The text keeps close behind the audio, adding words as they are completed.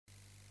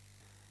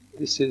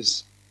this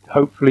is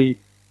hopefully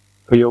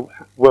for your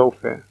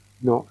welfare.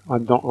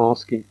 I'm not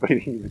asking for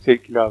anything in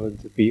particular other than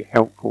to be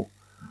helpful.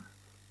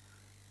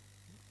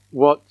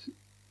 What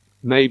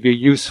may be a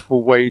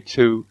useful way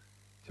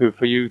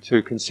for you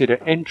to consider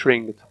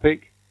entering the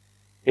topic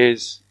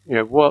is,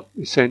 what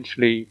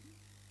essentially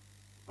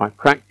my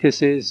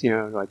practice is.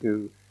 I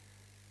do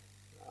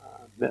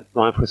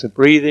mindfulness of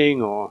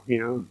breathing, or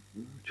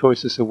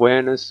choiceless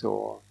awareness,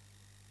 or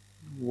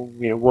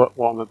what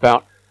I'm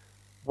about.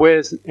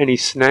 Where's any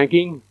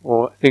snagging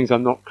or things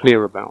I'm not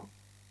clear about?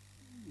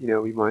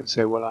 We might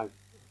say, well,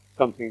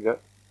 something that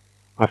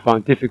I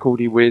find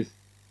difficulty with,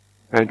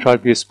 and try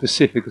to be as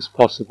specific as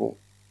possible.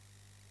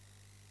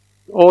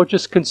 Or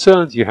just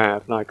concerns you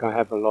have, like I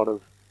have a lot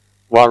of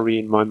worry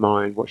in my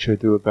mind, what should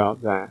I do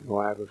about that?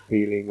 Or I have a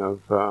feeling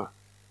of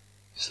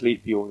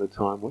sleepy all the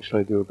time, what should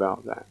I do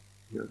about that?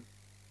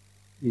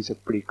 These are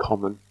pretty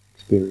common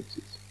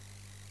experiences.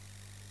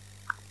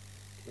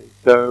 Okay,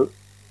 so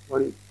why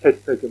don't you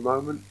just take a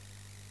moment,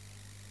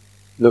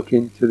 look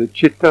into the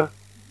citta,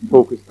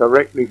 talk as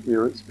directly from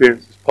your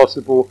experience as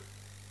possible,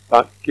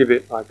 but give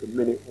it like a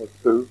minute or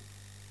two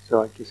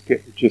so I just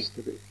get the gist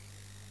of it,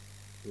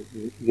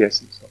 the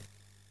essence of it.